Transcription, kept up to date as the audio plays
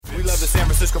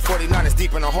Francisco 49ers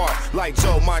deep in the heart. Like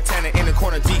Joe Montana in the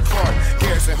corner, D. Clark.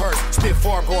 Garrison Hurst, stiff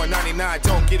farm going 99.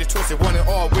 Don't get it twisted, one and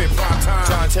all with prime time.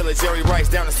 John Taylor, Jerry Rice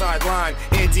down the sideline.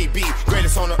 NDB,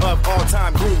 greatest owner of all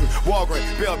time. Gruden,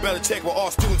 Walgren, Bill Belichick were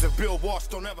all students of Bill Walsh.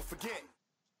 Don't ever forget.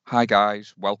 Hi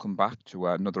guys, welcome back to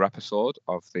another episode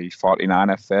of the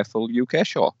 49er Faithful UK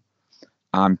show.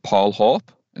 I'm Paul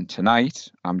Hope, and tonight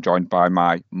I'm joined by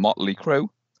my motley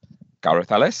crew,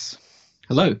 Gareth Ellis.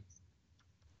 Hello.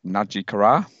 Nadji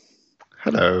Karar.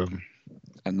 Hello.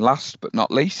 And last but not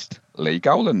least, Lee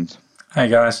Gowland. Hey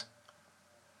guys.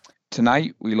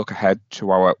 Tonight we look ahead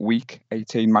to our Week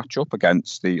 18 matchup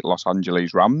against the Los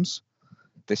Angeles Rams.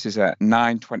 This is a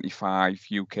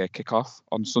 9:25 UK kickoff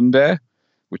on Sunday,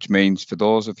 which means for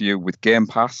those of you with Game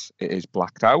Pass, it is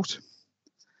blacked out.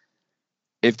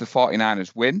 If the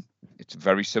 49ers win, it's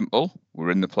very simple.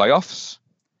 We're in the playoffs.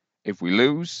 If we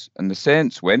lose and the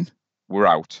Saints win, we're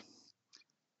out.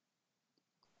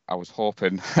 I was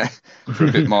hoping for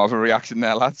a bit more of a reaction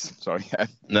there, lads. Sorry.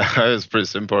 No, it's pretty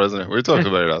simple, isn't it? We talked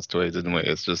about it last week, didn't we?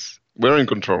 It's just, we're in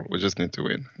control. We just need to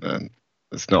win. And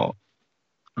it's not,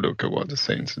 look at what the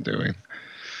Saints are doing.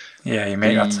 Yeah, you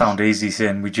make that sound easy,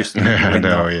 saying we just need to win.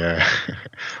 No, yeah.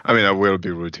 I mean, I will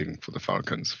be rooting for the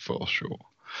Falcons for sure.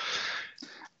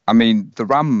 I mean, the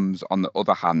Rams, on the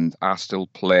other hand, are still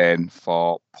playing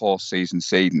for post-season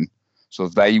seeding. So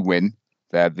if they win,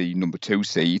 they're the number 2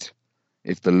 seed.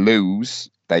 If they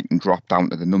lose, they can drop down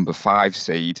to the number 5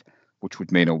 seed, which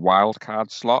would mean a wild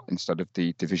card slot instead of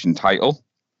the division title.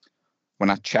 When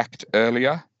I checked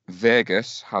earlier,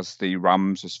 Vegas has the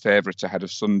Rams as favourites ahead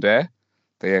of Sunday.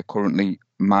 They are currently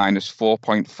minus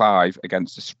 4.5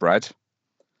 against the spread.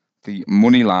 The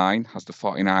money line has the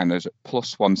 49ers at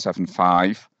plus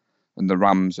 175 and the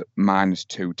Rams at minus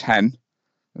 210.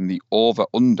 And the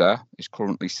over-under is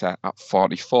currently set at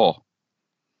 44.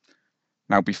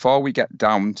 Now, before we get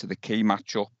down to the key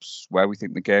matchups, where we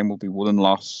think the game will be won and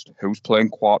lost, who's playing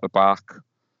quarterback,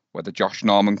 whether Josh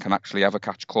Norman can actually ever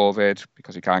catch COVID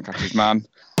because he can't catch his man,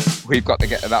 we've got to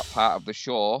get to that part of the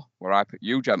show where I put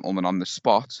you gentlemen on the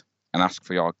spot and ask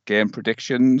for your game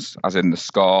predictions, as in the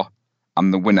score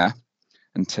and the winner.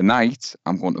 And tonight,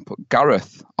 I'm going to put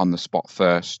Gareth on the spot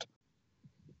first.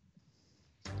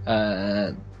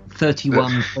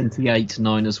 31-28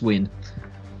 Niners win.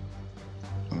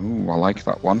 Oh, I like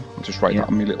that one. I'll just write that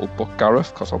on my little book,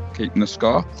 Gareth, because I'm keeping the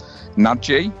score.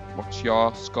 Nadji, what's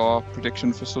your score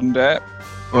prediction for Sunday?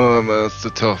 That's a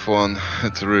tough one.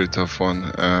 It's a really tough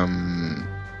one.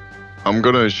 I'm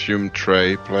going to assume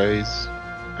Trey plays.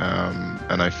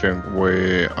 And I think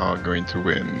we are going to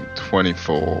win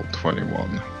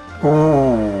 24-21.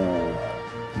 Ooh,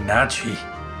 Nadji.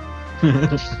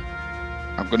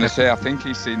 I'm going to say I think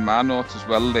he's seen my notes as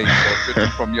well, Lee. So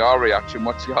judging from your reaction,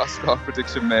 what's your score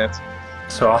prediction, mate?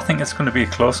 So I think it's going to be a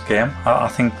close game. I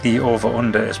think the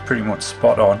over-under is pretty much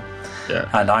spot on. Yeah.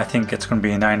 And I think it's going to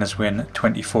be a Niners win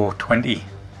 24-20.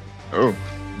 Oh,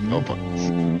 no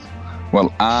points.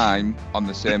 Well, I'm on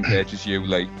the same page as you,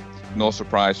 Lee. No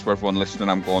surprise for everyone listening,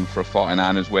 I'm going for a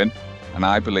 49ers win. And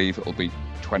I believe it'll be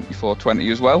 24-20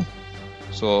 as well.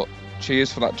 So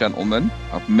cheers for that, gentlemen.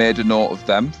 I've made a note of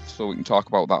them so we can talk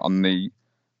about that on the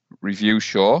review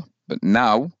show. But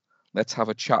now, let's have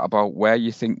a chat about where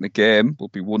you think the game will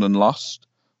be won and lost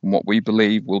and what we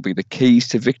believe will be the keys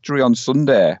to victory on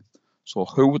Sunday. So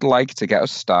who would like to get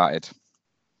us started?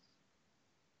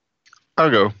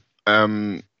 I'll go.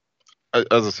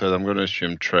 As I said, I'm going to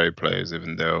assume Trey plays,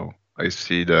 even though I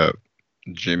see that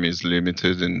Jimmy's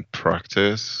limited in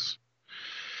practice,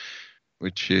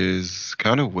 which is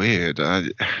kind of weird.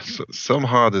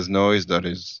 Somehow there's noise that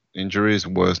his injury is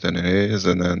worse than it is,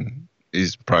 and then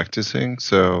he's practicing,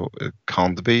 so it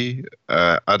can't be.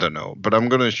 I don't know, but I'm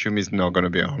going to assume he's not going to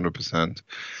be 100%.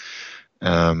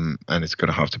 And it's going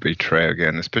to have to be Trey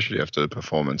again, especially after the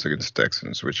performance against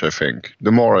Texans, which I think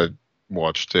the more I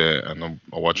watched it and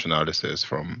I watched analysis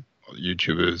from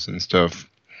YouTubers and stuff,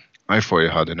 I thought he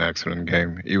had an excellent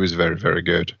game. He was very, very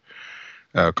good,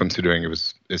 considering it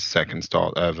was his second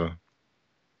start ever,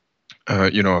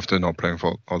 after not playing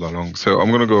for all that long. So I'm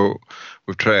going to go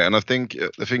with Trey. And I think the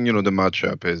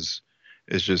matchup is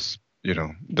just,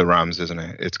 the Rams, isn't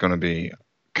it? It's going to be,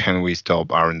 can we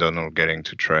stop Aaron Donald getting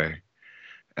to Trey?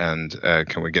 And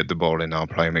can we get the ball in our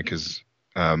playmakers'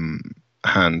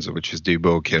 hands, which is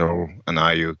Debo, Kittle, and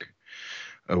Ayuk,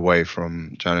 away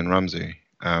from Jalen Ramsey?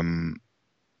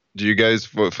 Do you guys,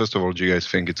 first of all,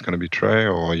 think it's going to be Trey,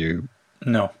 or are you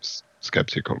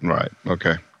skeptical? Right,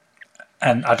 okay.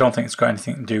 And I don't think it's got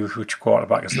anything to do with which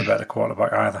quarterback is the better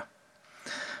quarterback either.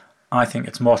 I think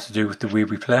it's more to do with the way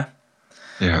we play.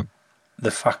 Yeah.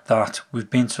 the fact that we've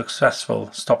been successful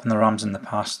stopping the Rams in the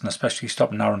past, and especially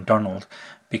stopping Aaron Donald,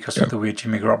 because of the way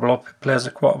Jimmy Garoppolo plays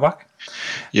at quarterback.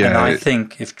 Yeah, and I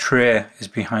think if Trey is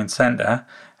behind centre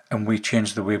and we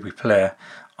change the way we play,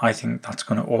 I think that's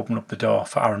going to open up the door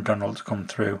for Aaron Donald to come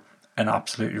through and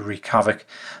absolutely wreak havoc.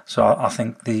 So I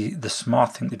think the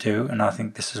smart thing to do, and I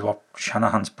think this is what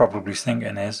Shanahan's probably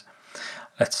thinking, is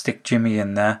let's stick Jimmy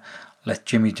in there. Let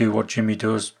Jimmy do what Jimmy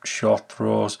does, short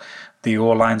throws. The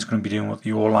O-line's going to be doing what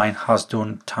the O-line has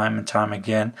done time and time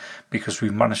again, because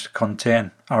we've managed to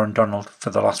contain Aaron Donald for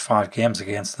the last 5 games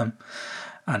against them.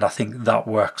 And I think that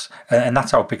works. And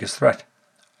that's our biggest threat.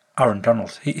 Aaron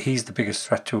Donald, he's the biggest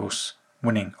threat to us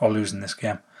winning or losing this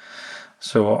game.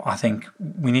 So I think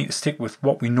we need to stick with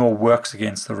what we know works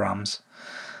against the Rams.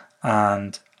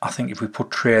 And I think if we put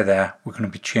Trey there, we're going to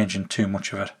be changing too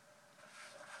much of it.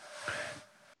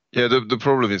 Yeah, the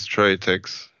problem is Trey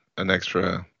takes an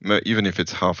extra, even if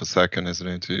it's half a second, isn't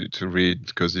it, to read,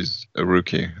 because he's a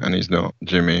rookie and he's not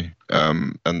Jimmy.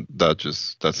 And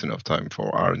that's enough time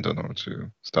for Aaron Donald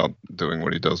to start doing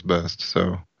what he does best.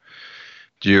 So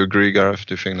do you agree, Gareth?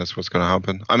 Do you think that's what's going to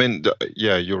happen? I mean,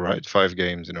 yeah, you're right. 5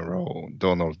 games in a row,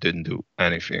 Donald didn't do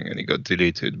anything and he got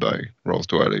deleted by Ross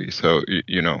Dwelly. So,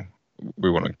 we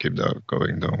want to keep that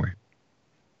going, don't we?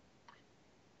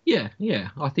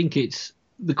 Yeah. I think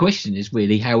the question is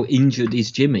really, how injured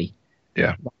is Jimmy?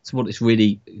 Yeah, that's what it's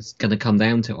really going to come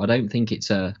down to. I don't think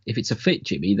if it's a fit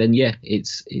Jimmy, then yeah,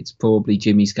 it's probably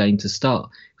Jimmy's game to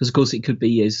start, because of course it could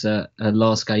be his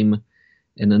last game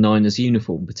in a Niners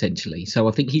uniform potentially. So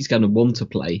I think he's going to want to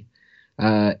play.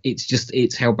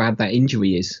 It's how bad that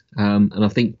injury is, and I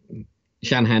think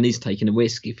Shanahan is taking a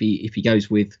risk if he goes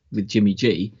with Jimmy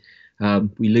G.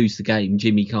 We lose the game.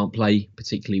 Jimmy can't play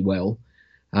particularly well.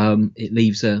 It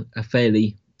leaves a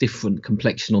fairly different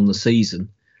complexion on the season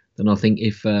than I think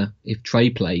if Trey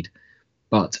played.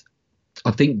 But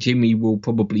I think Jimmy will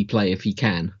probably play if he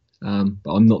can.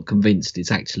 But I'm not convinced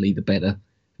it's actually the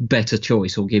better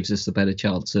choice, or gives us the better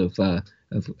chance of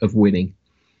winning.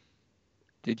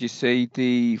 Did you see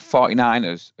the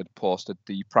 49ers had posted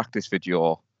the practice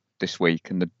video this week,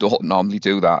 and they don't normally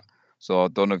do that? So I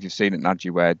don't know if you've seen it,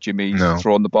 Nadji, where Jimmy's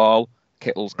throwing the ball,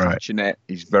 Kittle's catching it.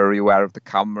 He's very aware of the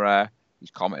camera.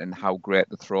 He's commenting how great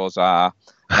the throws are.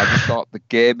 And I just thought the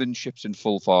gamemanship's in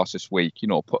full force this week,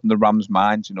 putting the Rams'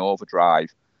 minds in overdrive.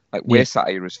 Like, we're sat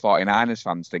here as 49ers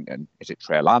fans thinking, is it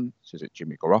Trey Lance? Is it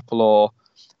Jimmy Garoppolo?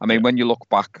 I mean, when you look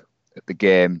back at the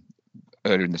game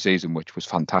earlier in the season, which was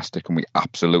fantastic and we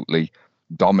absolutely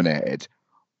dominated,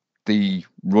 we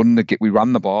ran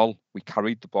the ball. We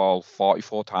carried the ball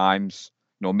 44 times.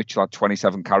 Mitchell had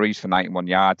 27 carries for 91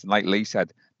 yards. And like Lee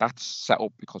said, that's set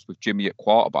up because with Jimmy at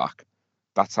quarterback,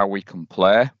 that's how we can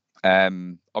play.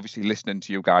 Obviously, listening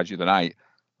to you guys the other night,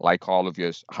 like all of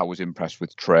you, I was impressed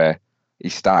with Trey. He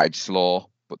started slow,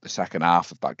 but the second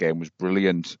half of that game was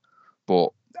brilliant. But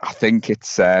I think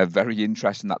it's very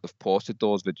interesting that they've posted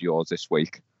those videos this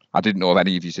week. I didn't know if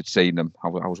any of you had seen them. I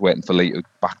was waiting for Lee to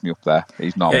back me up there.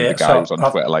 He's not the guy who's on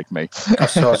Twitter like me.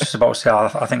 So I was just about to say,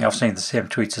 I think I've seen the same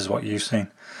tweets as what you've seen.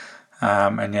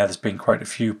 And yeah, there's been quite a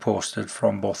few posted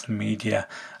from both the media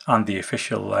and the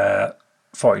official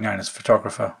 49ers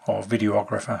photographer or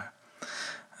videographer.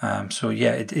 So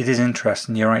yeah, it is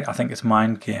interesting. You're right. I think it's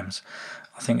mind games.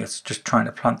 I think it's just trying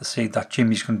to plant the seed that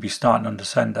Jimmy's going to be starting under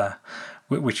centre,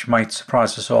 which might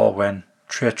surprise us all when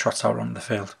Trey trots out onto the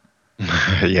field.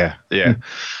 Yeah.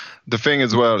 The thing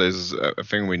as well is, I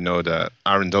think we know that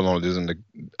Aaron Donald isn't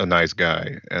a nice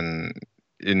guy, and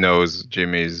he knows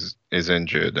Jimmy is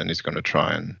injured, and he's going to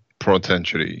try and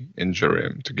potentially injure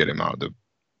him to get him out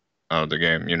of the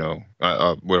game.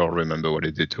 We all remember what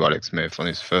he did to Alex Smith on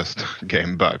his first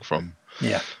game back from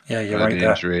you're right the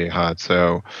injury he had.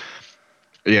 So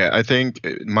yeah, I think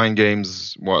mind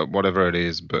games, whatever it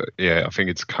is, but yeah, I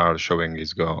think it's Carl showing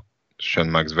he's got Sean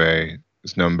McVay's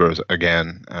numbers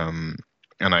again,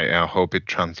 and I hope it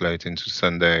translates into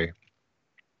Sunday.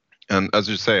 And as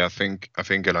you say, I think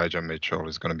Elijah Mitchell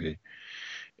is going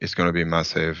to be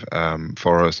massive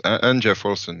for us, and Jeff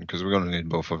Wilson, because we're going to need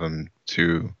both of them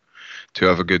to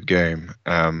have a good game.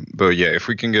 But yeah, if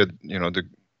we can get the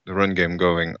run game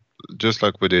going, just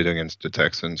like we did against the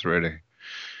Texans, really,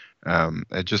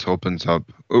 it just opens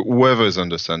up whoever is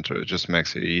under center. It just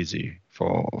makes it easy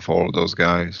for all those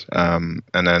guys. And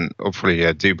then hopefully,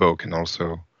 Debo can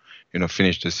also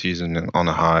finish the season on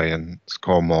a high and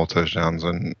score more touchdowns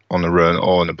and on the run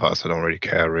or on the pass. I don't really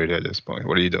care really at this point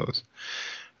what he does.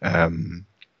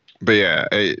 But yeah,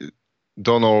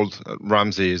 Donald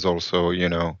Ramsey is also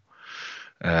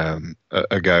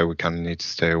a guy we kind of need to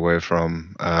stay away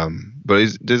from.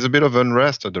 But there's a bit of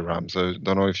unrest at the Rams. I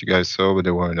don't know if you guys saw, but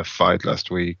they were in a fight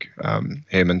last week.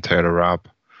 Him and Taylor Rapp,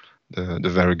 the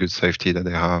very good safety that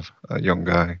they have, a young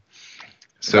guy.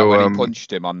 So when he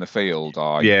punched him on the field,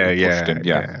 or pushed him?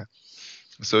 Yeah.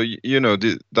 So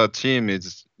that team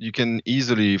is, you can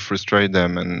easily frustrate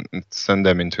them and send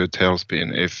them into a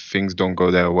tailspin if things don't go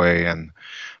their way. And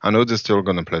I know they're still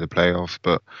going to play the playoffs,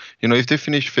 but if they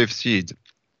finish 5th seed,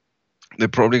 they're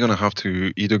probably going to have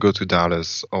to either go to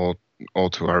Dallas or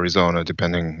to Arizona,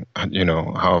 depending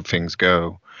how things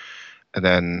go. And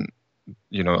then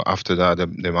after that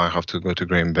they might have to go to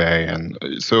Green Bay, and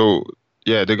so.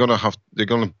 Yeah, they're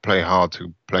gonna play hard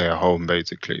to play at home,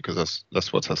 basically, because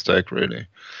that's what's at stake, really,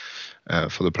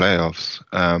 for the playoffs.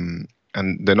 And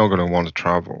they're not gonna want to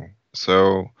travel.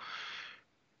 So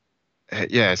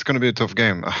yeah, it's gonna be a tough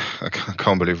game. I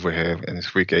can't believe we're here, and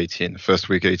it's week 18, first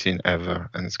week 18 ever,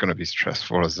 and it's gonna be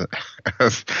stressful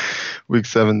as week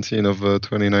 17 of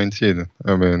 2019.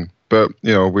 I mean, but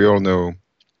we all know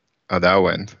how that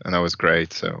went, and that was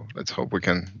great. So let's hope we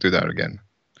can do that again.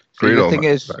 The thing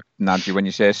is, Nadji, when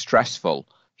you say stressful,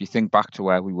 if you think back to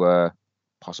where we were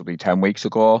possibly 10 weeks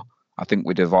ago, I think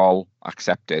we'd have all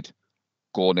accepted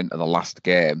going into the last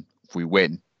game. If we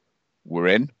win, we're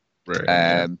in.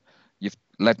 Right, You've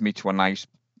led me to a nice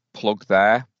plug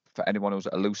there. For anyone who's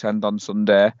at a loose end on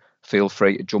Sunday, feel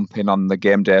free to jump in on the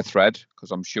game day thread, because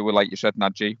I'm sure, like you said,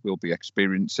 Nadji, we'll be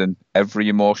experiencing every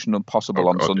emotion possible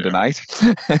on Sunday night.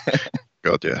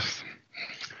 God, yes.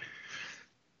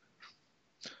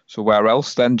 So where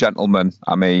else then, gentlemen?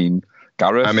 I mean,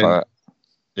 Gareth.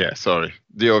 Yeah, sorry.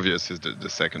 The obvious is the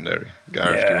secondary.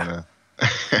 Gareth, do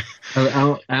you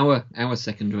wanna? Our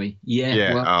secondary. Yeah.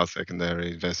 Yeah, our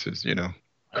secondary versus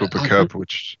Cooper Kupp,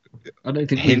 which I don't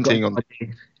think hinting we've got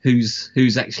on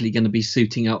who's actually going to be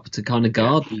suiting up to kind of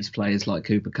guard these players like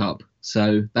Cooper Kupp.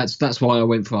 So that's why I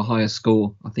went for a higher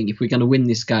score. I think if we're going to win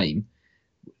this game,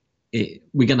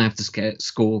 we're going to have to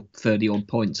score 30 odd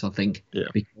points, I think,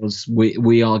 because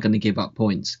we are going to give up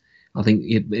points. I think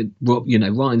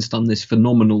Ryan's done this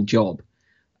phenomenal job,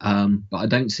 but I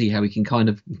don't see how he can kind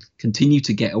of continue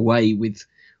to get away with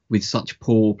such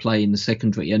poor play in the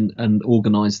secondary and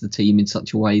organise the team in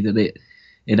such a way that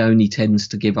it only tends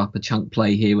to give up a chunk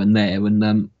play here and there.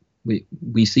 And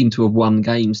we seem to have won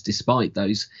games despite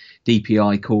those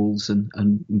DPI calls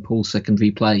and poor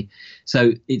secondary play.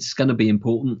 So it's going to be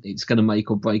important. It's going to make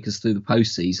or break us through the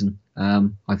postseason,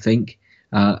 I think.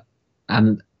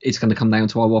 And it's going to come down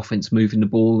to our offense moving the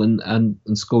ball and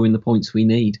scoring the points we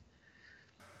need.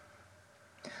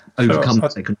 Overcome the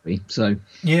secondary. So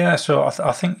yeah, so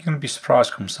I think you're going to be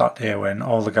surprised come Saturday when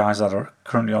all the guys that are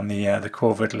currently on the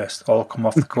COVID list all come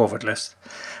off the COVID list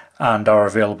and are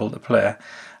available to play.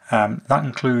 That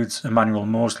includes Emmanuel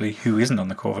Mosley, who isn't on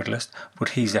the COVID list, but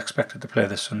he's expected to play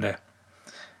this Sunday.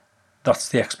 That's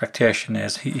the expectation,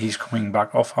 is he's coming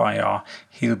back off IR,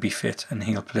 he'll be fit and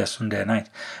he'll play Sunday night.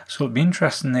 So it'll be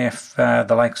interesting if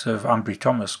the likes of Ambry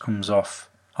Thomas comes off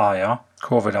IR,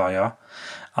 COVID IR,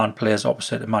 and plays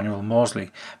opposite Emmanuel Mosley.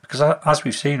 Because as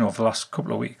we've seen over the last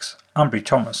couple of weeks, Ambry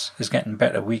Thomas is getting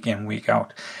better week in, week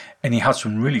out, and he had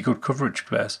some really good coverage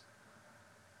plays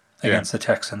against the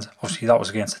Texans. Obviously, that was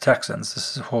against the Texans.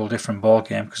 This is a whole different ball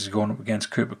game because he's going up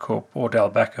against Cooper Kupp, Odell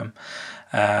Beckham,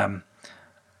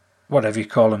 whatever you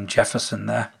call him, Jefferson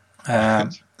there.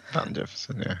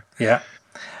 Jefferson, yeah. Yeah.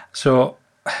 So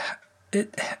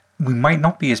we might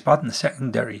not be as bad in the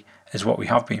secondary as what we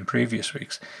have been in previous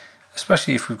weeks,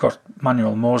 especially if we've got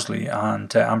Manuel Mosley and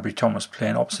Ambry Thomas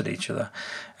playing opposite each other,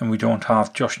 and we don't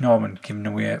have Josh Norman giving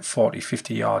away 40,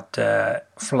 50-yard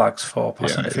flags for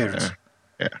pass interference.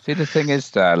 Yeah. See, the thing is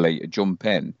there, Lee, to jump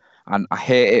in, and I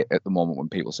hate it at the moment when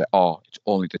people say, it's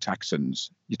only the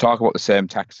Texans. You talk about the same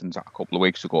Texans that a couple of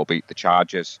weeks ago beat the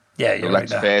Chargers. Yeah, you're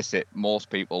let's face it, most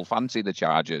people fancy the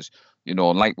Chargers. And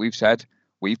like we've said,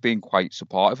 we've been quite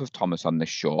supportive of Thomas on this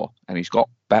show, and he's got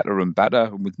better and better.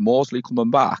 And with Mosley coming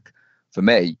back, for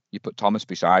me, you put Thomas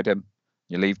beside him,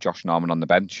 you leave Josh Norman on the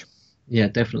bench. Yeah,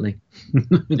 definitely.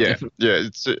 I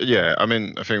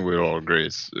mean, I think we all agree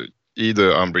it's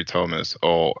either Ambry Thomas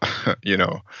or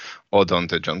or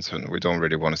Dante Johnson. We don't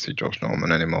really want to see Josh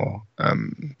Norman anymore.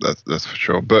 That's for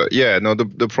sure. But yeah, no,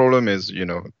 the problem is,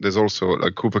 there's also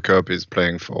Cooper Kupp is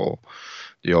playing for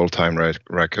the all-time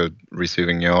record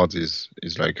receiving yards. Is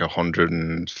like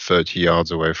 130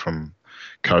 yards away from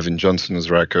Calvin Johnson's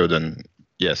record, and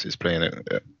yes, he's playing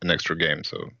an extra game,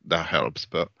 so that helps.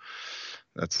 But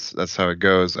that's how it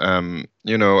goes. And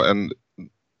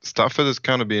Stafford has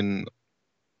kind of been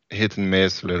hit and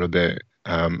miss a little bit.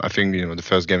 I think the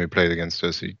first game he played against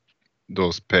us, he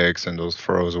those picks and those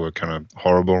throws were kind of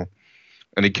horrible.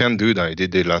 And he can do that. He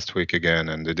did it last week again,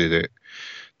 and they did it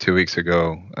 2 weeks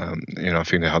ago. I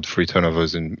think they had 3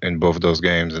 turnovers in both those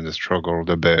games, and they struggled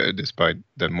a bit despite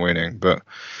them winning. But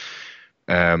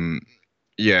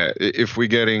if we're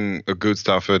getting a good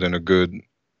Stafford and a good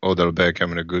Odell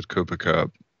Beckham and a good Cooper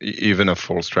Kupp, even at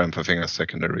full strength, I think our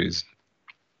secondary is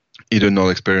either not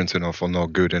experienced enough or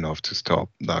not good enough to stop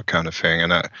that kind of thing.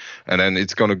 And then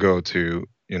it's going to go to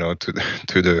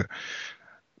the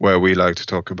where we like to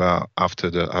talk about after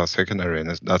our secondary,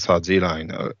 and that's our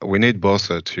D-line. We need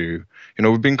Bosa to,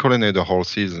 we've been calling it the whole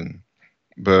season,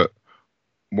 but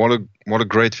what a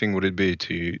great thing would it be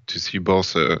to see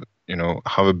Bosa,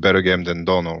 have a better game than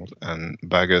Donald and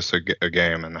bag us a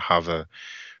game and have a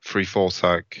 3-4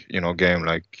 sack, game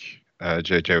like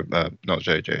TJ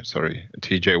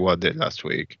Watt did last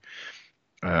week,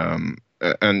 and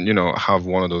have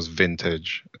one of those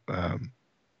vintage.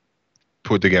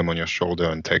 Put the game on your shoulder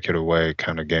and take it away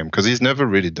kind of game, because he's never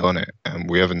really done it and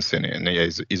we haven't seen it. And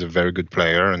he's a very good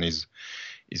player, and he's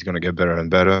going to get better and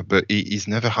better, but he's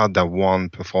never had that one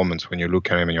performance when you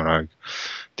look at him and you're like,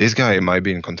 this guy might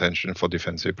be in contention for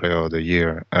Defensive Player of the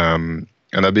Year. And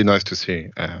that'd be nice to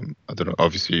see. I don't know,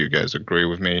 obviously you guys agree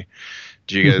with me.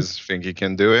 Do you guys think he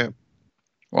can do it?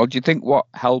 Well, do you think what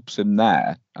helps him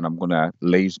there, and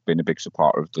Lee's been a big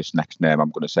supporter of this next name,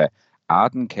 I'm going to say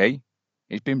Arden Key.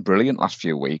 He's been brilliant last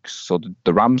few weeks, so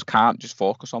the Rams can't just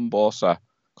focus on Bosa,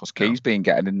 because Key's been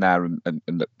getting in there, and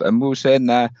we were saying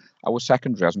there, our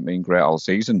secondary hasn't been great all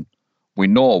season. We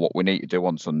know what we need to do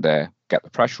on Sunday, get the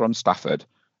pressure on Stafford,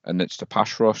 and it's to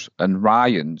pass rush, and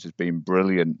Ryans has been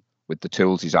brilliant with the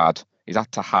tools he's had. He's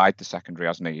had to hide the secondary,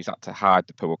 hasn't he? He's had to hide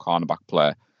the poor cornerback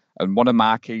play. And one of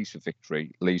my keys for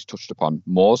victory, Lee's touched upon,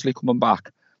 Mosley coming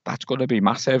back, that's going to be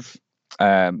massive.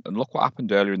 And look what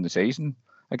happened earlier in the season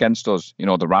against us.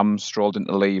 The Rams strolled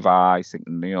into Levi,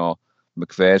 thinking,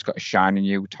 McVay's got his shiny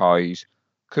new toys.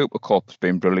 Cooper Kupp's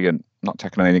been brilliant, not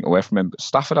taking anything away from him. But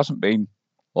Stafford hasn't been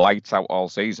lights out all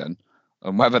season.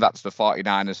 And whether that's the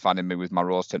 49ers fan in me with my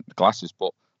rose-tinted glasses,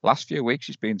 but last few weeks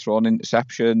he's been throwing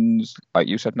interceptions. Like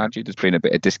you said, Najee, there's been a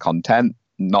bit of discontent.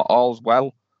 Not all's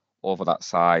well over that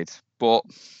side. But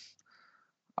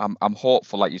I'm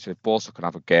hopeful, like you said, Bosa could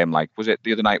have a game like, was it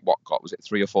the other night, was it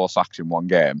 3 or 4 sacks in one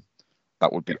game?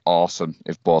 That would be awesome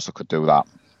if Bosa could do that.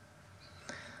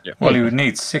 Yeah. Well, he would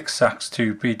need 6 sacks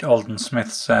to beat Aldon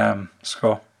Smith's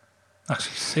score.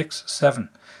 Actually, 6, 7.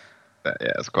 Yeah,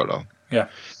 it's quite long. Yeah.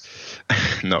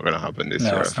 Not going to happen this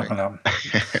year. No, it's not going to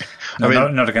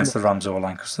happen. Not against the Rams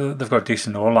O-line, because they've got a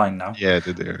decent O-line now. Yeah,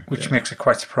 they do. Which makes it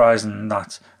quite surprising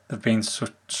that they've been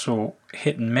so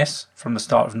hit and miss from the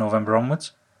start of November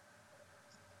onwards.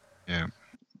 Yeah.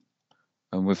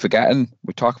 And we're forgetting,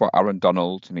 we talk about Aaron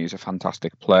Donald, and he's a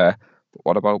fantastic player. But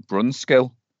what about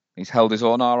Brunskill? He's held his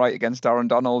own all right against Aaron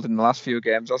Donald in the last few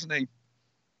games, hasn't he?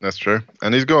 That's true.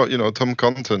 And he's got, Tom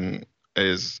Compton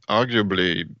is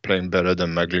arguably playing better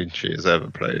than McGlinchey has ever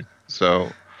played.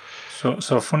 So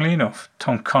funnily enough,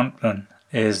 Tom Compton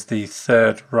is the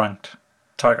 3rd ranked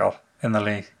tackle in the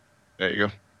league. There you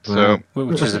go. So,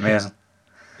 which is amazing.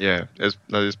 Yeah,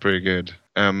 that is pretty good.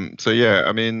 It's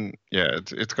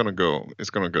gonna go. It's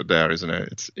gonna go there, isn't it?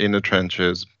 It's in the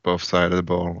trenches, both sides of the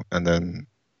ball, and then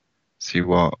see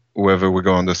what whoever we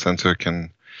go on the center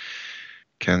can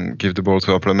give the ball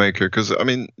to our playmaker. Because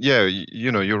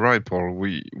you're right, Paul.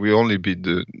 We only beat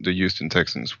the Houston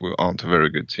Texans, who aren't a very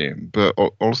good team, but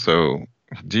also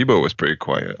Debo was pretty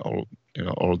quiet all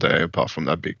day, apart from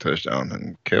that big touchdown,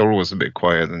 and Kale was a bit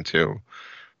quiet until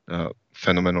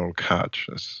phenomenal catch.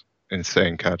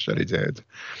 Insane catch that he did.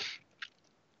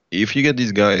 If you get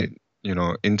this guy,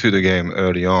 into the game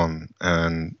early on,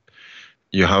 and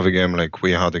you have a game like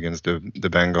we had against the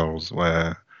Bengals,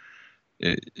 where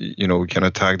we can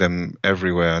attack them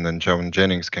everywhere, and then Javon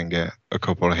Jennings can get a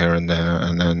couple here and there,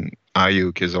 and then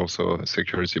Ayuk is also a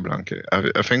security blanket.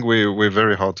 I think we're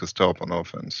very hard to stop on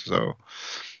offense. So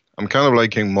I'm kind of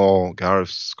liking more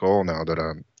Gareth's score now that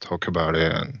I talk about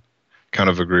it, and kind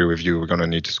of agree with you. We're going to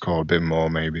need to score a bit more,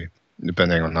 maybe,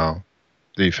 depending on our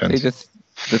defense. See,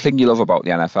 the thing you love about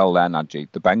the NFL there, Najee,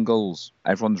 the Bengals,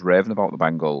 everyone's raving about the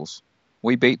Bengals.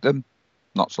 We beat them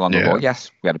not so long ago. Yes,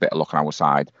 we had a bit of luck on our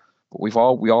side, but we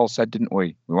all said, didn't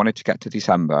we? We wanted to get to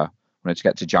December, we wanted to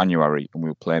get to January, and we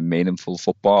were playing meaningful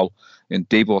football. And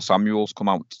Deebo Samuel's come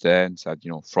out today and said,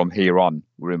 from here on,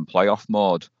 we're in playoff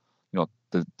mode.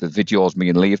 The videos me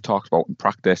and Lee have talked about in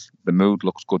practice, the mood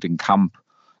looks good in camp.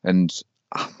 And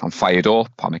I'm fired up.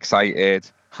 I'm excited.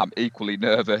 I'm equally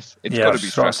nervous. It's got to be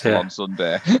stressful on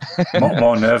Sunday.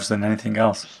 more nerves than anything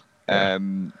else. I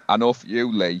know for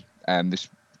you, Lee, this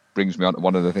brings me on to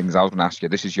one of the things I was going to ask you.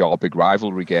 This is your big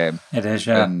rivalry game. It is,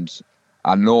 yeah. And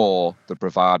I know the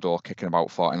bravado kicking about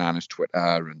 49ers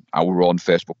Twitter and our own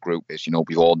Facebook group is,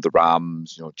 we own the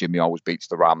Rams. Jimmy always beats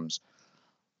the Rams.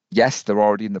 Yes, they're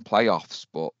already in the playoffs,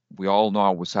 but we all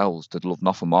know ourselves they'd love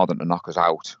nothing more than to knock us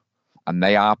out. And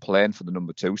they are playing for the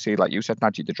number 2 seed. Like you said,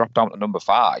 Najee, they dropped down to number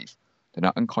 5. They're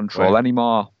not in control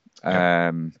anymore.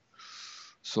 Yeah.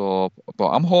 But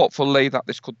I'm hopeful, Lee, that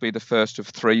this could be the first of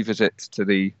 3 visits to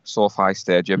the SoFi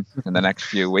Stadium in the next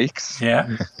few weeks.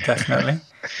 Yeah, definitely.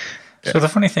 So the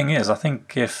funny thing is, I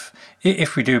think if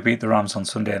we do beat the Rams on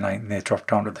Sunday night and they drop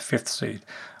down to the 5th seed,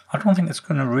 I don't think it's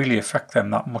going to really affect them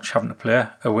that much having to play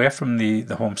away from the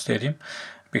home stadium,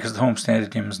 because the home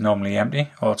stadium is normally empty,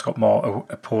 or it's got more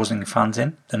opposing fans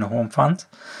in than home fans.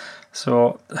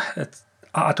 So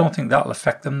I don't think that'll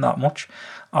affect them that much.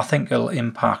 I think it'll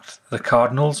impact the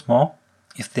Cardinals more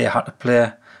if they had to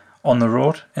play on the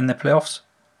road in the playoffs.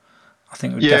 I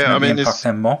think it would definitely impact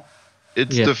them more.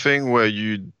 It's the thing where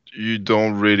you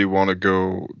don't really want to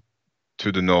go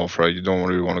to the north, right? You don't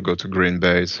really want to go to Green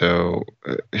Bay. So,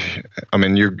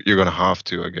 you're going to have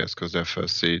to, I guess, because they're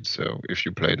first seed. So if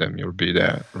you play them, you'll be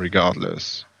there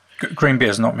regardless. Green Bay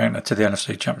is not making it to the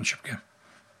NFC Championship game.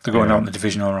 They're going out in the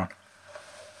divisional round.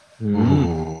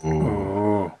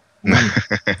 Ooh.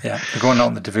 Yeah, they're going out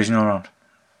in the divisional round.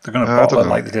 They're going to bottle it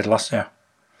like they did last year.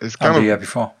 It's kind of the year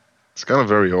before. It's kind of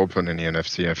very open in the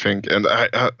NFC, I think. And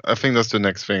I think that's the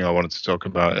next thing I wanted to talk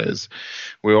about is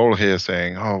we're all here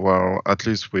saying, oh, well, at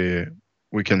least we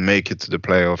can make it to the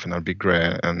playoff and that'll be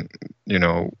great. And,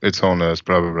 it's on us,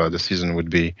 blah, blah, blah. The season would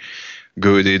be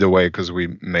good either way because we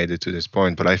made it to this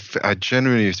point. But I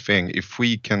genuinely think if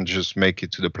we can just make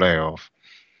it to the playoff,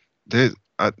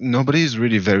 nobody's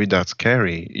really very that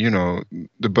scary.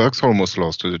 The Bucs almost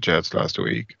lost to the Jets last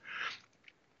week.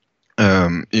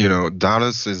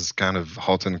 Dallas is kind of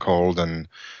hot and cold, and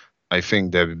I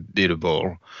think they're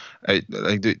beatable.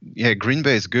 Green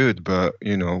Bay is good, but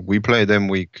we played them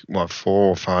week 4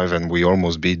 or 5, and we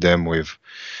almost beat them with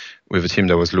a team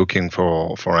that was looking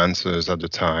for answers at the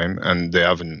time, and they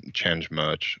haven't changed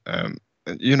much. I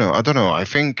don't know. I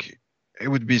think it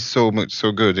would be so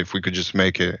good if we could just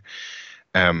make it.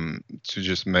 To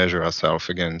just measure ourselves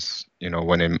against,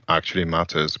 when it actually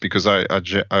matters, because I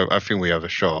think we have a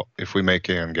shot if we make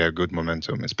it and get good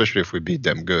momentum, especially if we beat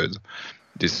them good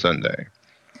this Sunday.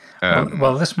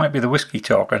 Well, this might be the whiskey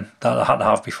talking that I had to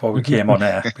have before we came on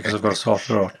air because I've got a sore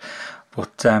throat.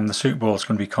 But the Super Bowl is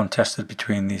going to be contested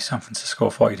between the San Francisco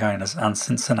 49ers and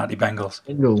Cincinnati Bengals.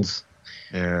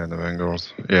 Yeah, the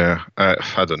Bengals. Yeah,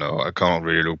 I don't know. I can't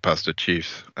really look past the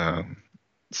Chiefs.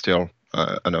 Still.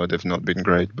 I know they've not been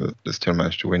great, but they still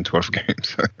managed to win 12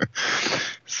 games.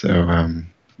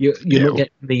 You're not getting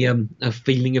the a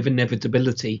feeling of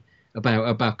inevitability about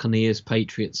a Buccaneers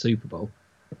Patriots Super Bowl.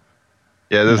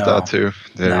 Yeah, there's that too.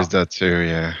 There is that too.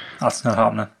 Yeah, that's not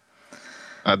happening.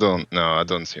 I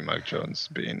don't see Mike Jones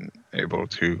being able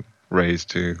to raise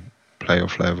to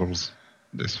playoff levels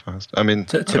this fast. I mean,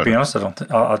 to be honest,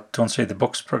 I don't see the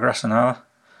Bucs progressing either.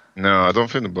 No, I don't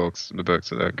think the Bucs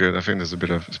are that good. I think there's a bit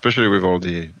of, especially with all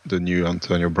the new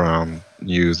Antonio Brown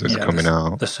news that's coming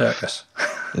out. The circus.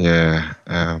 Yeah.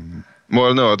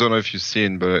 Well, no, I don't know if you've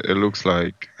seen, but it looks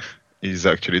like he's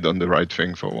actually done the right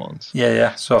thing for once.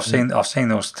 Yeah. So I've seen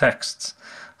those texts.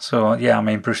 So yeah,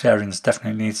 Bruce Arians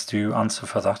definitely needs to answer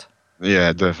for that.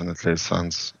 Yeah, definitely. It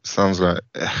sounds like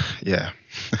yeah.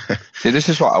 See, this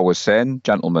is what I was saying,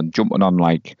 gentlemen. Jumping on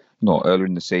earlier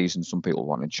in the season, some people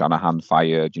wanted Shanahan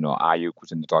fired. Ayuk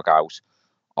was in the doghouse.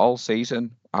 All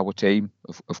season, our team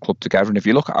have clubbed together. And if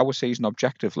you look at our season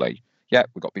objectively, we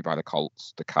got beat by the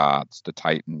Colts, the Cards, the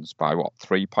Titans by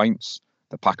 3 points?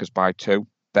 The Packers by 2.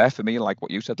 They're, for me, like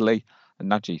what you said, Lee and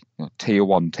Najee, tier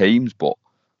 1 teams, but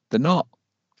they're not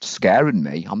scaring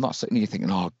me. I'm not sitting here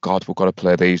thinking, oh, God, we've got to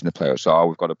play these in the playoffs. Oh,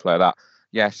 we've got to play that.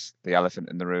 Yes, the elephant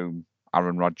in the room,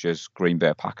 Aaron Rodgers, Green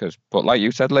Bay Packers. But like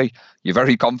you said, Lee, you're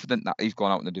very confident that he's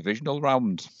gone out in the divisional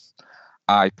round.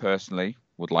 I personally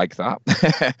would like that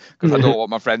because I don't want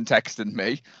my friend texting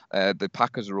me. The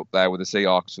Packers are up there with the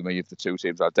Seahawks for me of the 2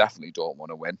 teams I definitely don't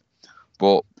want to win.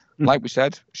 But like we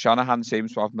said, Shanahan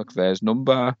seems to have McVay's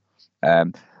number.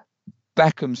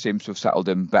 Beckham seems to have settled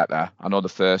in better. I know the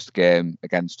first game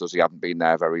against us, he hadn't been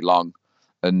there very long.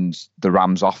 And the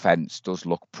Rams offense does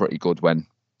look pretty good when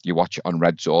you watch it on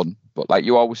Red Zone. But like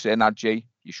you always say, Najee,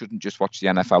 you shouldn't just watch the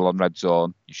NFL on Red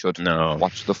Zone. You should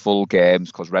watch the full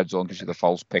games because Red Zone gives you the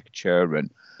false picture.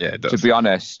 And to be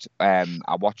honest,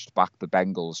 I watched back the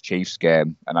Bengals-Chiefs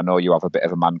game, and I know you have a bit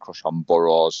of a man crush on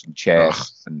Burrows and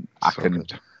Chase, and I can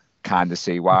kind of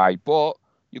see why. But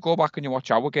you go back and you watch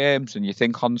our games, and you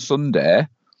think on Sunday,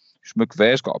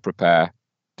 McVay's got to prepare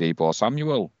Deebo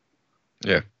Samuel.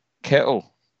 Yeah.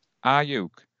 Kittle,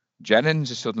 Ayuk,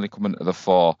 Jennings is suddenly coming to the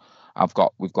fore.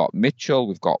 We've got Mitchell,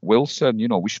 we've got Wilson.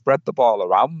 We spread the ball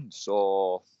around.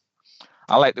 So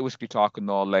I like the whiskey talking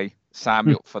though, Lee. Sign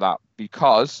me up for that,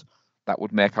 because that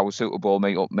would make our Super Bowl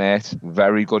meet-up, mate,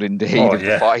 very good indeed if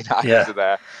the 49ers are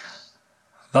there.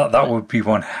 That would be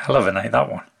one hell of a night, that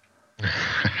one.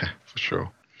 For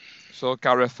sure. So,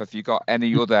 Gareth, have you got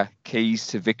any other keys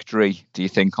to victory, do you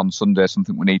think, on Sunday?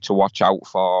 Something we need to watch out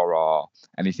for, or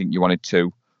anything you wanted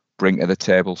to bring to the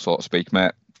table, so to speak,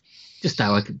 mate? Just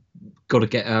how I got to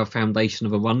get our foundation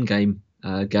of a run game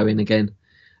going again.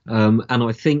 And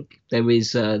I think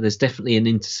there's definitely an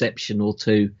interception or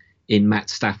two in Matt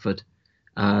Stafford.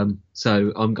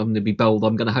 So I'm going to be bold.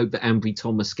 I'm going to hope that Ambry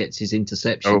Thomas gets his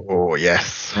interception. Oh,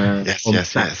 yes. Yes.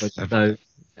 So,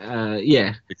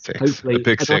 yeah, Big six. hopefully. A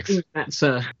big and six. I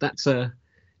think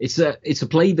it's a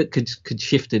play that could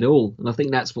shift it all. And I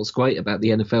think that's what's great about the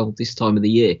NFL this time of the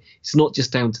year. It's not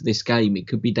just down to this game. It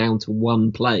could be down to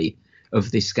one play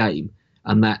of this game,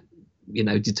 and that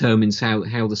determines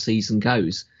how the season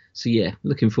goes. So yeah,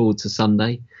 looking forward to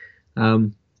Sunday.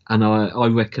 And I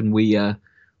reckon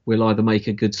we'll either make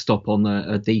a good stop on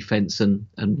a defense and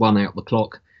run out the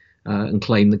clock and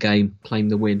claim the game, claim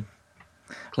the win.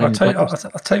 I'll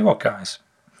tell you what, guys.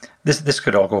 This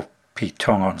could all go Pete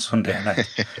Tong on Sunday night.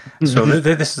 So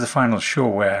this is the final show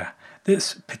where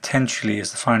this potentially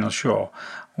is the final show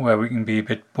where we can be a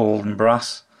bit bold and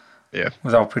brass. Yeah.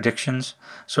 With our predictions.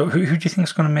 So who do you think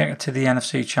is going to make it to the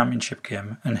NFC Championship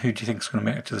game, and who do you think is going to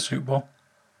make it to the Super Bowl?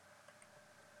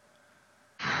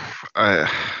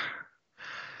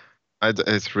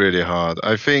 It's really hard.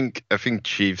 I think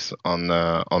Chiefs on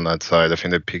that side. I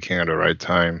think they're picking at the right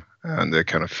time, and they're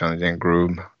kind of finding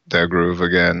their groove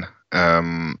again.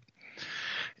 In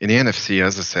the NFC,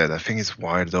 as I said, I think it's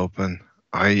wide open.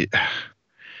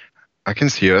 I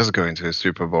can see us going to a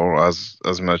Super Bowl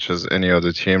as much as any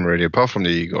other team, really, apart from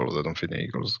the Eagles. I don't think the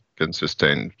Eagles can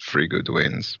sustain 3 good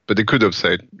wins, but they could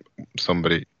upset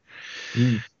somebody.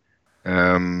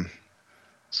 And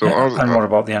what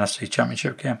about the NFC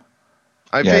Championship game?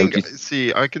 I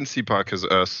can see Packers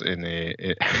us in the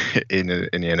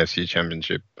NFC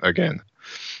Championship again,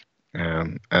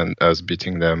 and us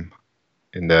beating them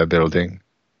in their building.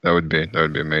 That would be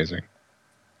amazing.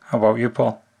 How about you,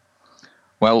 Paul?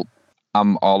 Well,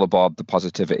 I'm all aboard the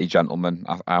positivity, gentlemen.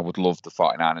 I would love the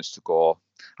 49ers to go.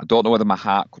 I don't know whether my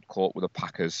heart could cope with a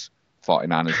Packers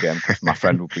 49ers game, because my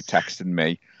friend would be texting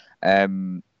me.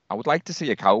 I would like to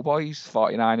see a Cowboys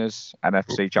 49ers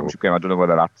NFC Championship game. I don't know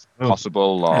whether that's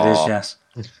possible. Or, it is, yes.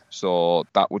 So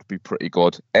that would be pretty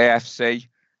good. AFC,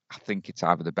 I think it's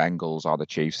either the Bengals or the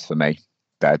Chiefs for me.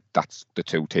 That's the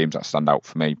two teams that stand out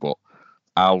for me. But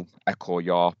I'll echo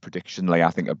your prediction, Lee.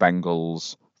 I think a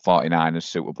Bengals 49ers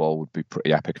Super Bowl would be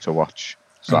pretty epic to watch.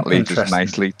 So that leads us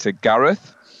nicely to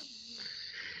Gareth.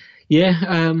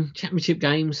 Yeah, championship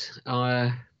games.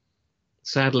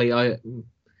 Sadly,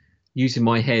 using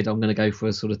my head, I'm going to go for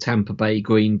a sort of Tampa Bay,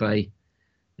 Green Bay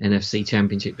NFC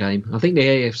Championship game. I think the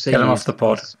AFC get them off the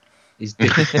pod. Is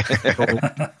difficult.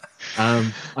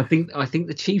 I think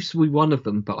the Chiefs will be one of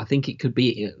them, but I think it could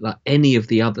be like any of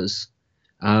the others.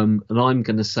 And I'm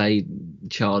going to say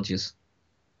Chargers.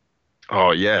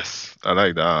 Oh yes, I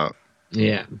like that.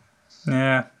 Yeah.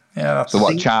 That's so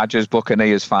what? Chargers,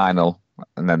 Buccaneers final,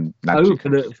 and then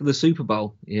for the Super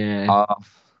Bowl. Yeah.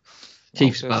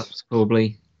 Chiefs, Bucks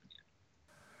probably.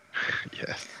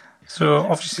 Yes. So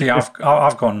obviously I've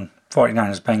gone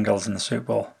 49ers Bengals in the Super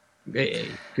Bowl.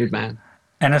 Good man.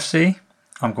 NFC,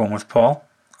 I'm going with Paul.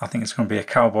 I think it's going to be a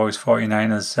Cowboys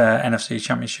 49ers NFC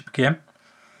Championship game.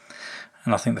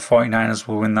 And I think the 49ers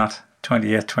will win that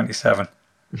 28-27.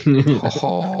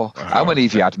 How many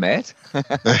have you had, mate?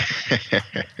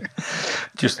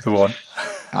 Just the one.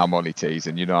 I'm only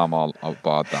teasing. I'm all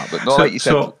about that. But no, like you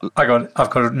said. So I've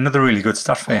got another really good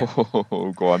stat for you.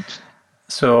 Oh, go on.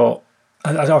 So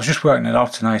I was just working it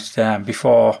out tonight.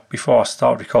 Before I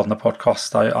start recording the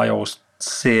podcast, I always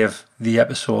save the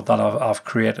episode that I've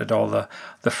created, all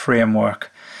the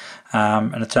framework.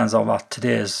 And it turns out that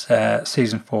today is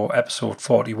season 4, episode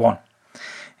 41.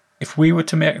 If we were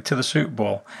to make it to the Super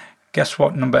Bowl, guess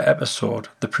what number episode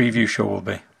the preview show will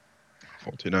be?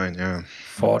 49, yeah.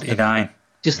 49.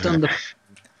 Just under.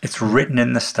 It's written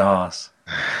in the stars.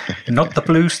 Not the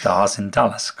blue stars in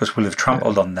Dallas, because we'll have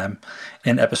trampled on them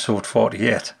in episode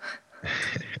 48.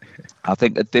 I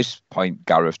think at this point,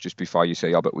 Gareth, just before you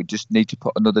say, but we just need to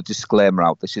put another disclaimer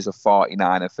out. This is a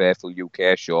 49er Faithful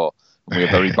UK show, and we're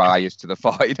very biased to the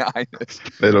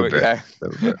 49ers. Little bit.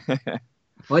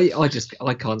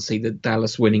 I can't see the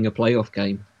Dallas winning a playoff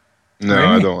game. No, Really?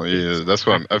 I don't. Yeah, that's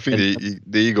why I think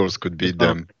the Eagles could beat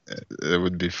them. It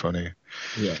would be funny.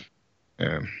 Yeah.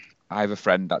 Yeah. I have a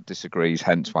friend that disagrees,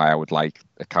 hence why I would like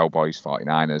the Cowboys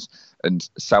 49ers. And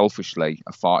selfishly,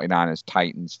 a 49ers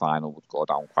Titans final would go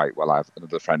down quite well. I have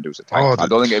another friend who's a Titans fan. I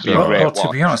don't think it'd be a great Well, to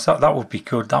watch. be honest, that would be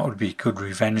good. That would be a good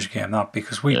revenge game, that,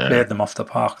 because we played them off the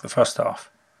park the first half.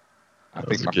 I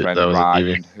think my friend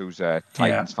Ryan, who's a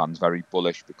Titans fan, is very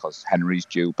bullish because Henry's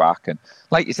due back. And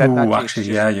like you said, actually,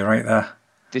 you're right there.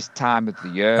 This time of the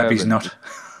year. Maybe he's not.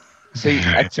 See,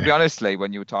 to be honestly,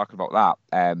 when you were talking about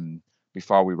that,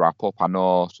 before we wrap up, I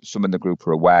know some in the group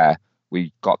are aware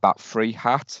we got that free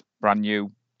hat, brand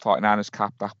new 49ers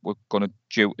cap that we're going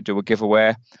to do a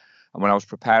giveaway. And when I was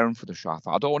preparing for the show, I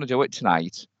thought, I don't want to do it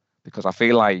tonight because I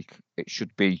feel like it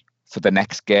should be for the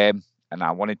next game. And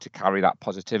I wanted to carry that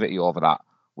positivity over that.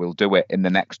 We'll do it in the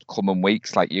next coming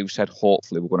weeks. Like you said,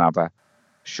 hopefully we're going to have a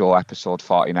show episode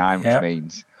 49, which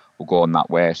means we'll go on that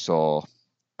way. So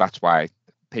that's why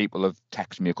people have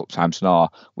texted me a couple of times now.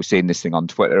 We're seeing this thing on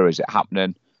Twitter. Is it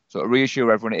happening? So to reassure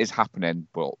everyone, it is happening.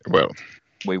 But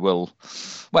we will.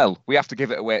 Well, we have to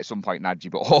give it away at some point,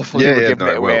 Nadji. But hopefully we're giving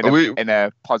it away in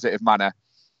a positive manner.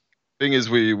 Thing is,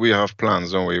 we have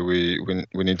plans, don't we?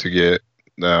 We need to get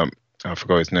I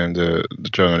forgot his name. The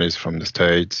journalist from the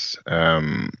States.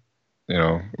 You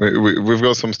know, we've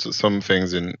got some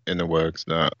things in the works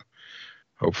that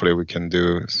hopefully we can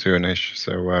do soonish.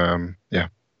 So yeah.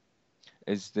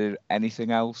 Is there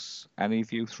anything else any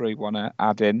of you three want to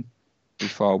add in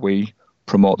before we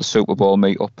promote the Super Bowl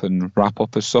meetup and wrap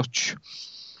up as such?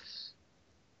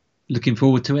 Looking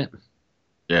forward to it.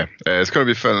 Yeah, it's gonna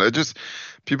be fun.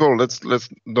 People, let's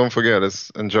don't forget.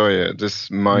 Let's enjoy it.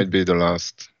 This might be the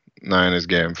last Niners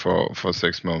game for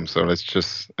 6 months. So let's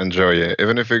just enjoy it.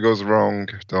 Even if it goes wrong,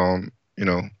 don't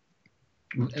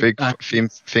think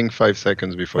 5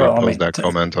 seconds before you post that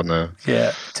comment on the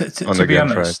on the game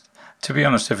thread. To be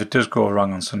honest, if it does go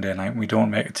wrong on Sunday night and we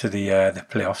don't make it to the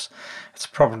playoffs, it's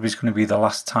probably going to be the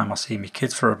last time I see my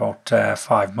kids for about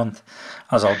 5 months,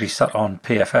 as I'll be sat on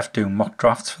PFF doing mock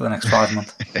drafts for the next 5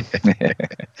 months.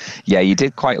 Yeah, you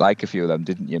did quite like a few of them,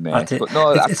 didn't you, mate? I did. But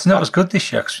no, it's not as good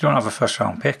this year because we don't have a first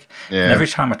round pick. Yeah. And every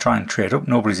time I try and trade up,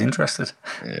 nobody's interested.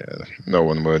 Yeah, no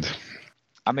one would.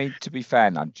 I mean, to be fair,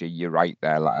 Nadji, you're right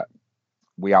there. Like,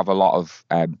 we have a lot of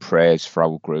praise for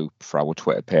our group, for our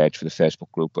Twitter page, for the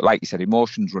Facebook group. But like you said,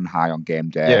 emotions run high on game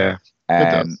day. Yeah,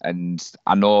 and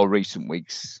I know recent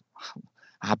weeks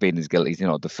I've been as guilty. You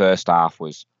know, the first half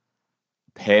was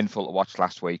painful to watch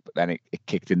last week, but then it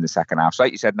kicked in the second half. So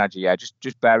like you said, Nadji,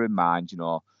 just bear in mind,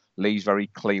 Lee's very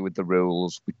clear with the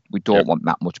rules. We don't want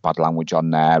that much bad language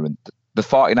on there. And the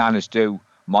 49ers do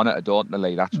monitor, don't they,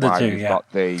 Lee? That's why we've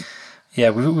got the... Yeah,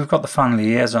 we've got the fan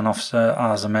liaison officer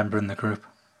as a member in the group.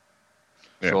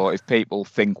 So if people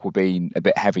think we're being a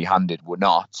bit heavy-handed, we're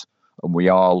not. And we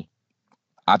all,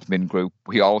 admin group,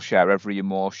 we all share every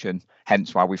emotion,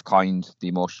 hence why we've coined the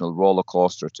emotional roller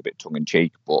coaster. It's a bit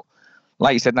tongue-in-cheek. But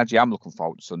like you said, Nadji, I'm looking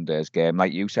forward to Sunday's game.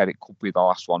 Like you said, it could be the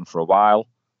last one for a while.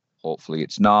 Hopefully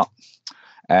it's not.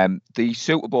 The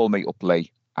Super Bowl meetup,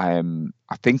 Lee,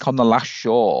 I think on the last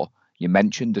show, you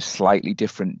mentioned a slightly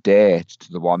different date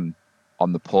to the one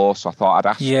on the post. So I thought I'd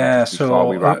ask you before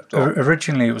we wrapped up.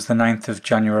 Originally it was the 9th of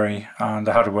January, and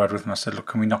I had a word with him. I said, look,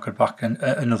 can we knock it back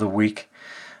another week,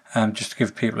 just to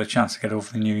give people a chance to get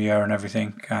over the new year and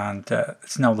everything. And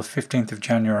it's now the 15th of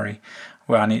January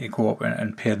where I need to go up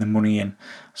and pay the money in.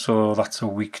 So that's a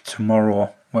week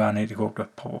tomorrow where I need to go up to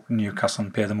pop up in Newcastle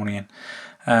and pay the money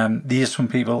in. These some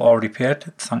people already paid.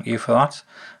 Thank you for that.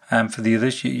 For the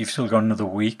others, you've still got another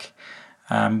week.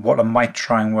 What I might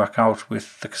try and work out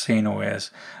with the casino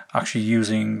is actually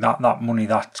using that money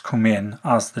that's come in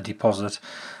as the deposit,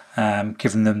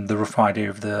 giving them the rough idea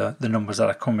of the numbers that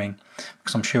are coming,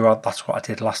 because I'm sure that's what I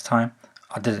did last time.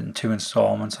 I did it in 2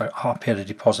 installments. I paid a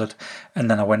deposit and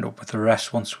then I went up with the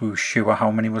rest once we were sure how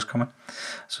many was coming.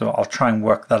 So I'll try and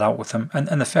work that out with them. And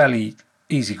they're fairly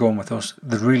easy going with us.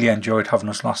 They really enjoyed having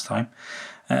us last time.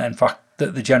 In fact,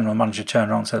 the general manager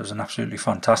turned around and said it was an absolutely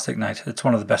fantastic night. It's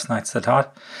one of the best nights they'd had.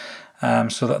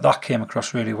 So that came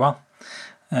across really well.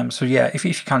 So yeah, if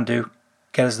you can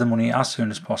get us the money as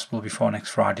soon as possible before next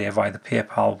Friday via the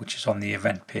PayPal, which is on the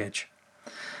event page.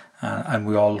 And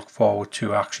we all look forward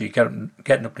to actually getting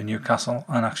up to Newcastle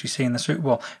and actually seeing the Super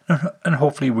Bowl. And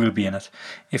hopefully we'll be in it.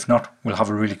 If not, we'll have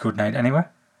a really good night anyway.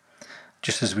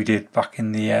 Just as we did back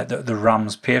in the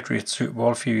Rams-Patriots Super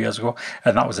Bowl a few years ago.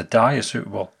 And that was a dire Super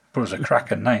Bowl, but it was a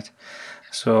cracking night.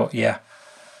 So, yeah,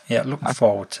 looking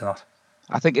forward to that.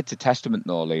 I think it's a testament,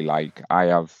 though, Lee. Like, I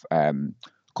have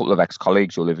couple of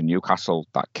ex-colleagues who live in Newcastle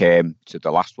that came to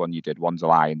the last one you did. One's a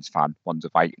Lions fan, one's a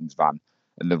Vikings fan.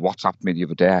 And they WhatsApped me the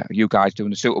other day, are you guys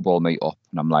doing a Super Bowl meet-up?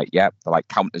 And I'm like, yep. They're like,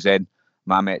 count us in.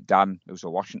 My mate Dan, who's a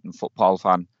Washington football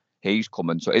fan, he's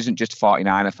coming. So it isn't just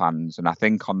 49er fans. And I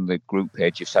think on the group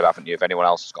page you've said, haven't you, if anyone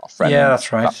else has got a friend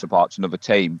that's right, that supports another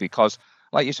team. Because,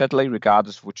 like you said, Lee,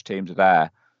 regardless of which teams are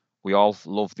there, we all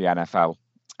love the NFL.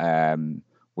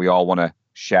 We all want to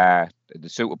share the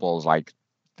Super Bowls like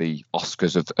the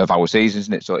Oscars of our season,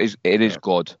 isn't it? So it is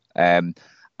good.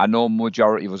 I know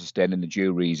majority of us are staying in the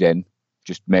jury's in.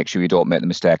 Just make sure you don't make the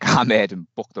mistake I made and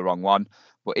book the wrong one.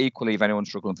 But equally, if anyone's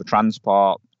struggling for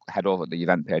transport, head over to the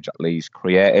event page that Lee's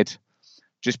created.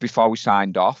 Just before we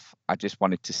signed off, I just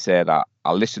wanted to say that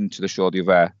I listened to the show the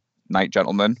other night,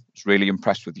 gentlemen. I was really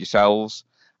impressed with yourselves.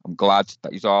 I'm glad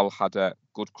that you all had a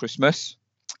good Christmas.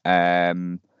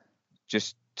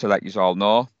 Just to let you all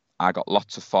know, I got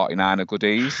lots of 49er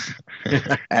goodies.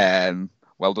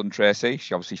 Well done, Tracy.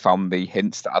 She obviously found the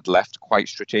hints that I'd left quite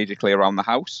strategically around the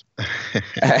house.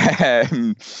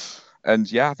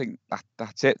 And yeah, I think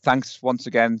that's it. Thanks once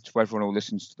again to everyone who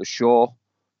listens to the show.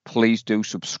 Please do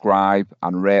subscribe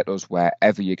and rate us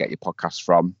wherever you get your podcasts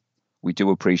from. We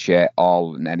do appreciate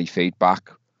all and any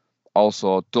feedback.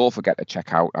 Also, don't forget to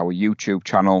check out our YouTube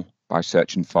channel by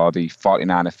searching for the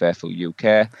 49er Faithful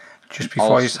UK. Just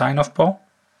before you sign off, Paul?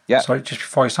 Yeah. Sorry, just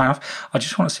before you sign off, I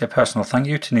just want to say a personal thank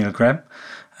you to Neil Graham.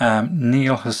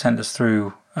 Neil has sent us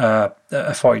through a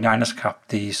 49ers cap,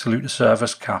 the Salute to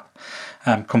Service cap,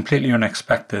 completely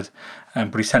unexpected,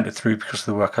 but he sent it through because of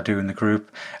the work I do in the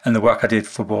group and the work I did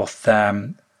for both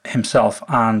himself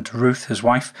and Ruth, his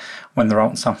wife, when they're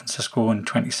out in San Francisco in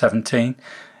 2017.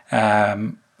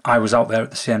 I was out there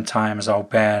at the same time as Al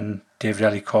Ben, David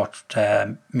Ellicott,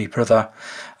 me brother,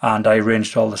 and I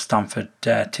arranged all the Stanford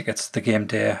tickets, the game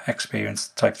day experience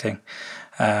type thing.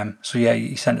 So yeah,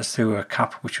 he sent us through a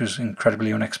cap which was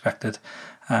incredibly unexpected.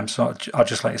 So I'd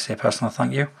just like to say a personal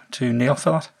thank you to Neil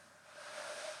for that.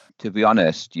 To be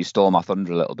honest, you stole my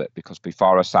thunder a little bit, because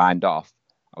before I signed off,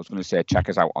 I was going to say check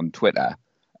us out on Twitter,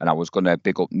 and I was going to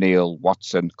big up Neil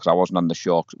Watson because I wasn't on the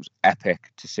show, because it was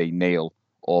epic to see Neil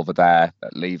over there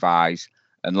at Levi's.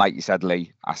 And like you said,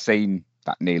 Lee, I seen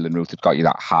that Neil and Ruth had got you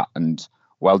that hat, and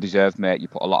well deserved, mate. You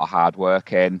put a lot of hard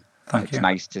work in. Thank you. It's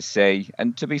nice to see.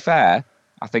 And to be fair,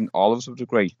 I think all of us would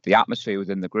agree, the atmosphere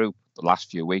within the group the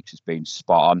last few weeks has been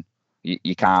spot on.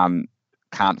 You can't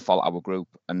fault our group.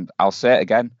 And I'll say it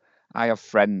again, I have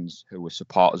friends who are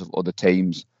supporters of other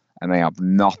teams, and they have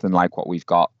nothing like what we've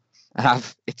got. And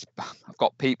I've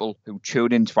got people who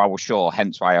tune into our show,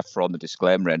 hence why I've thrown the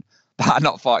disclaimer in, that are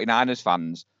not 49ers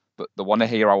fans, but they want to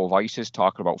hear our voices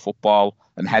talking about football.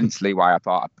 And hence, Lee, why I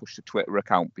thought I'd push the Twitter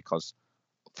account, because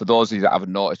for those of you that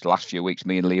haven't noticed, the last few weeks,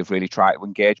 me and Lee have really tried to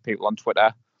engage people on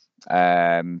Twitter.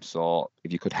 So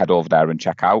if you could head over there and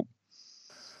check out.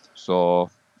 So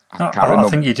I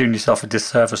think you're doing yourself a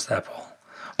disservice there, Paul.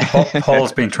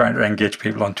 Paul's been trying to engage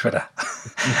people on Twitter.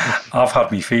 I've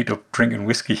had my feet up drinking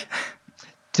whiskey.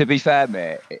 To be fair,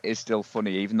 mate, it is still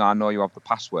funny. Even though I know you have the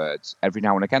passwords, every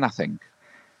now and again I think,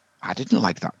 I didn't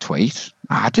like that tweet.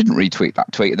 I didn't retweet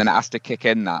that tweet. And then it has to kick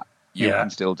in that you can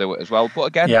still do it as well. But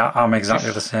again... Yeah, I'm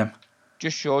exactly the same.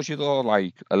 Just shows you, though,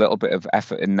 like a little bit of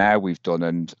effort in there we've done.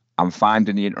 And I'm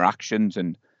finding the interactions.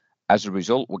 And as a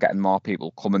result, we're getting more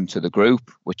people coming to the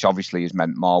group, which obviously has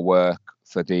meant more work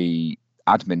for the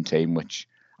admin team, which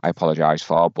I apologise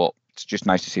for. But it's just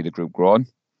nice to see the group growing.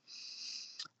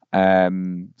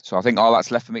 So I think all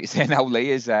that's left for me to say now, Lee,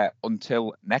 is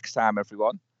until next time,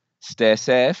 everyone, stay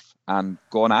safe and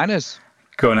go Niners.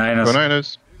 Go Niners. Go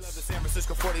Niners. We love the San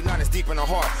Francisco 49ers deep in the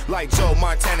heart. Like Joe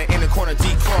Montana in the corner, D.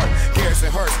 Clark.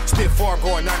 Garrison Hurst, stiff farm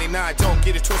going 99. Don't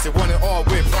get it twisted, one and all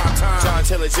with prime time. John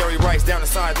Taylor, Jerry Rice down the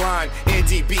sideline.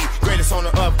 NDB, greatest owner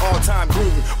of all time.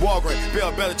 Gruden, Walgren,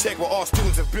 Bill Belichick were all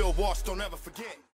students of Bill Walsh. Don't ever forget.